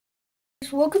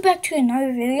guys, welcome back to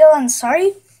another video, and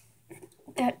sorry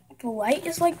that the light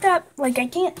is like that. Like, I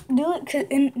can't do it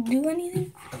and do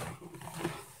anything.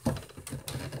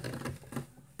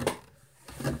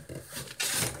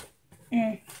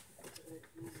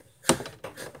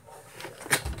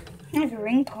 There's a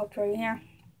ring pop right here.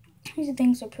 These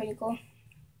things are pretty cool.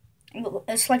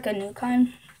 It's like a new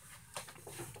kind.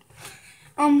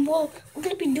 Well, we're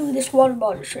gonna be doing this water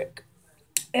bottle trick.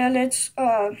 And it's,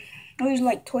 always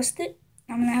like twist it.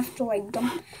 I'm gonna have to like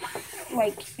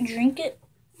drink it.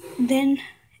 Then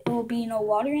it will be no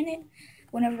water in it.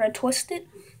 Whenever I twist it,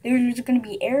 there's gonna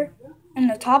be air in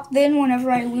the top. Then whenever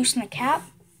I loosen the cap,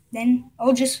 then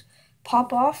it'll just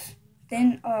pop off.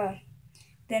 Then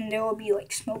there will be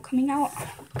like smoke coming out.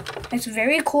 It's a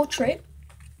very cool trick.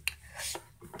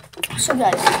 So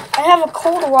guys, I have a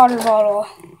cold water bottle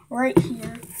right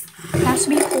here. It has to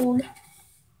be cold.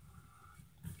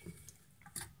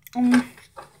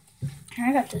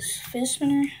 I got this fidget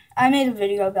spinner. I made a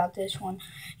video about this one.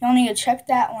 You'll need to check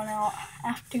that one out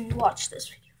after you watch this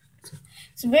video.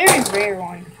 It's a very rare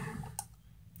one.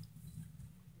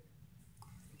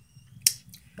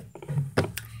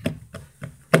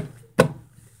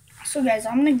 So guys,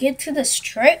 I'm gonna get to this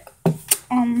trick.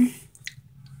 I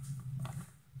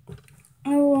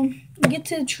will get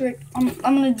to the trick. I'm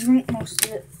gonna drink most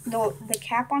of it. The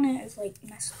cap on it is like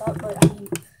messed up, but I mean,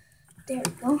 there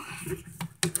we go.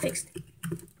 Fixed it.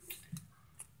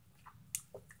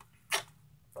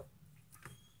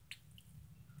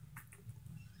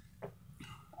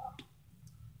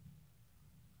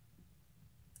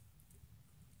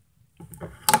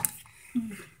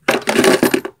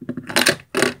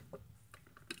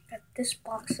 Got this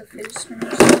box of fidget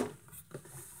spinners.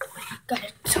 Got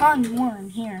a ton more in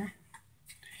here.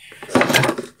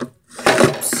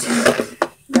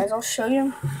 Guys, I'll show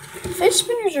you. Fidget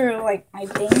spinners are like my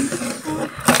thing.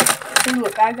 See,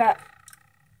 look, I got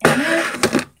in here.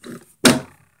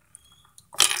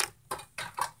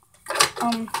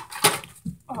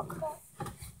 Oh crap.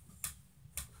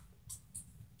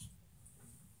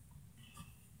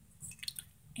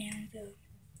 And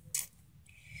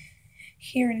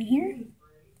here and here.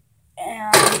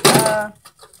 And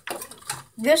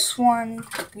this one,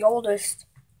 the oldest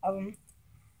of them,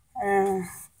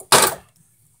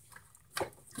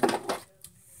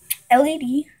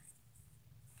 LED.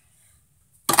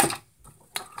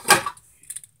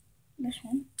 This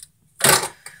one.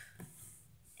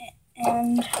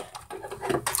 And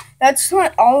that's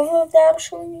not all of that I'm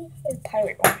showing you. It's a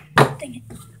pirate one. Dang it.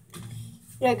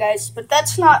 Yeah, guys, but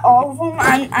that's not all of them.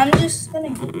 I'm just gonna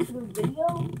get to the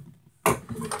video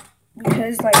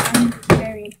because like I'm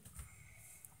very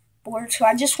bored, so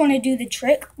I just want to do the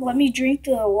trick. Let me drink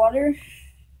the water.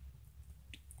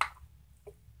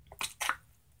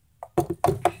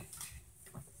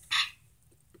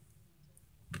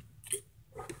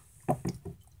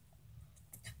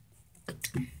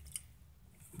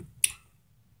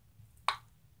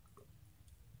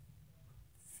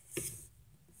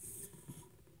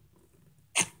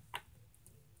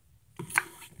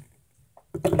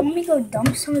 Let me go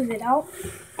dump some of it out.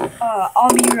 I'll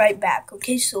be right back.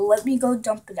 Okay, so let me go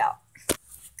dump it out.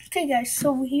 Okay, guys,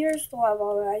 so here's the water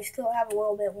bottle. I still have a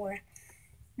little bit more.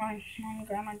 My mom and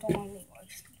grandma don't want me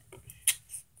wasting it.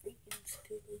 Freaking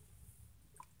stupid.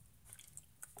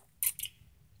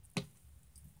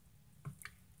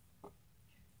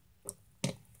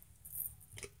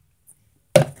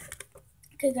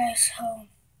 Okay, guys, so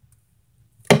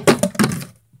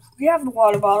we have the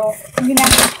water bottle. You're gonna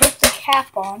have to put the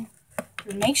cap on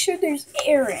to make sure there's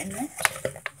air in it.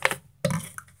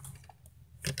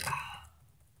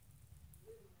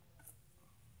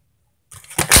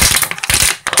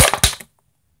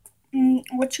 And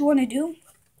what you want to do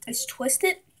is twist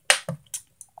it.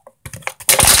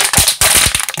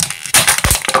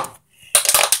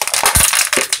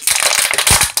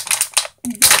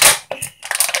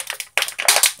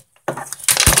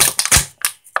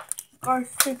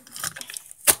 Garfield.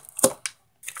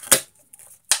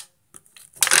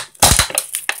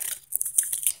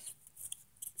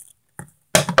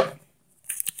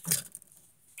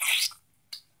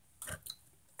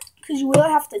 Because you will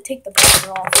have to take the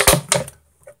paper off.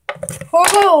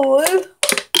 Oh,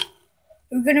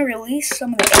 we're going to release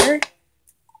some of the air.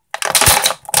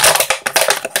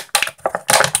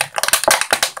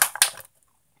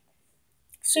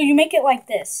 So you make it like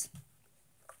this.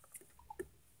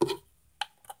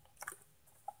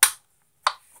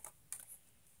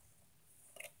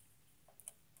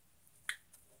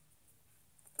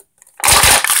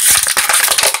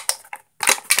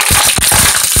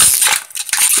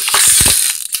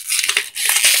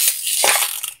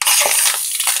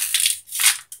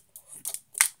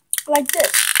 like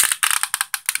this.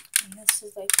 And this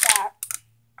is like that.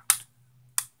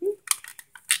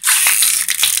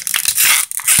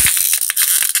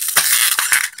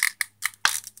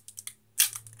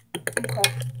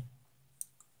 Okay.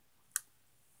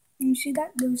 You see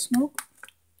that? There's smoke.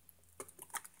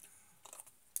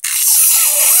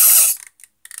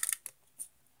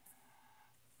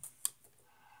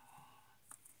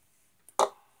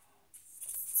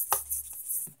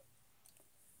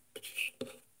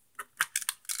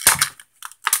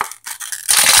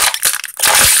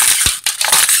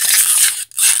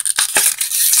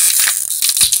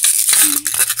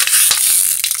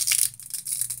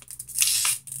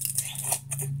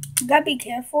 You gotta be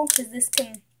careful because this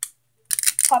can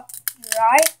pop your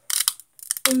eye.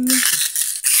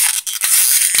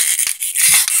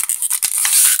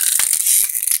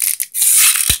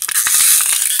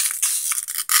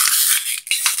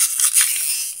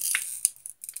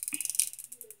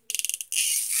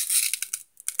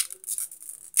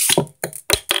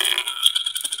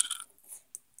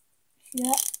 See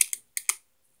that?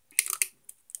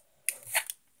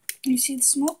 You see the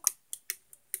smoke?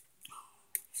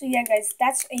 So yeah, guys,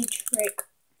 that's a trick.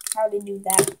 How to do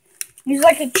that? It's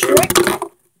like a trick.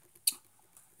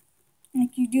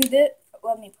 Like you do this.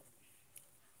 Let me.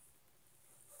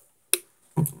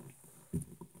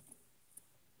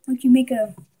 Like you make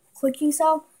a clicking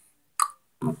sound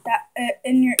like that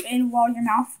while your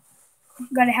mouth. You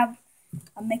gotta have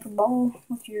make a bowl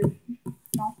with your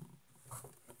mouth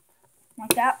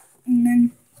like that, and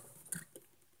then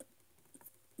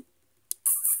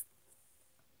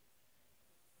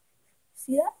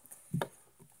see that.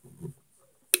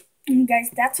 And guys,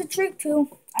 that's a trick too.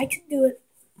 I can do it.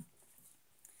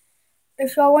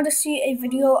 If y'all want to see a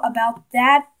video about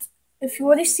that,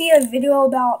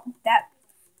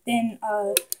 then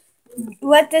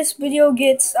let this video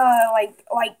gets like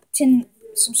 10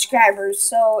 subscribers.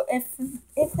 So if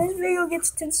this video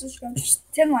gets 10 subscribers,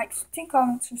 10 likes, 10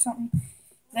 comments or something,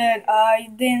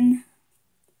 then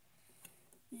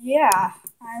yeah,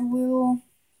 I will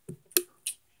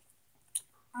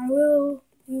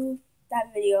do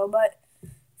that video. But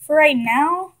for right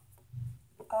now,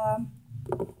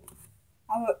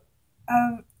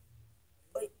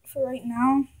 for right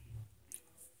now,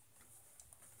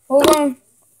 we're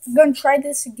gonna try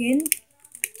this again.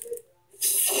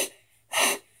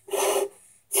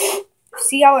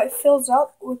 See how it fills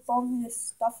up with all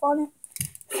this stuff on it?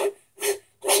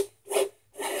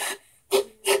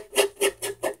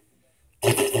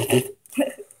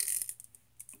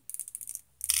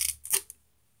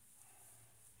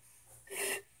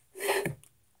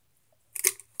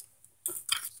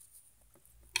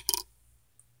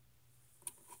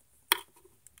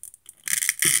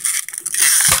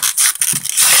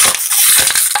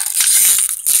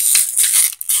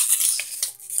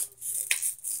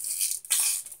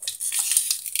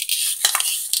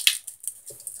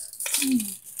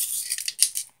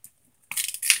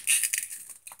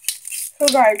 So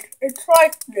guys, it's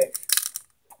like this.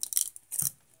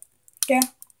 Okay?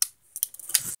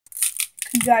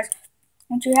 You guys,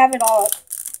 once you have it all up,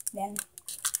 then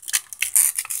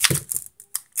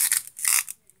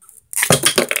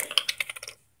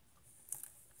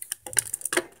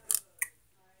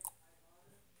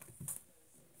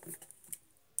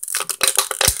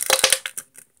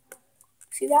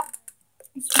see that?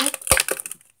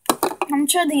 I'm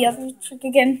sure the other trick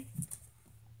again.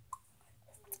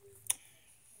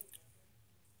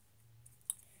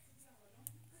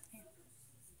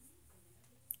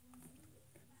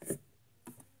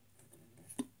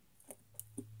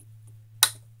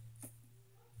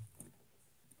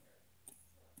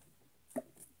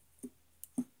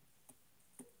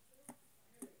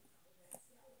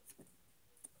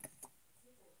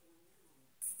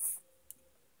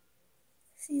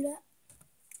 See that?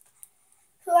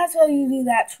 So that's how you do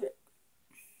that trick.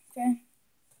 Okay?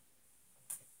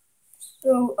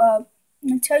 So,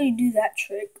 that's how you do that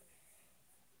trick.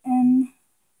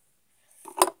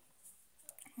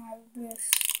 Have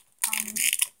this,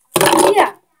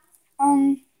 yeah.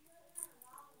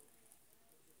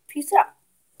 Peace out.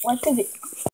 Like the video.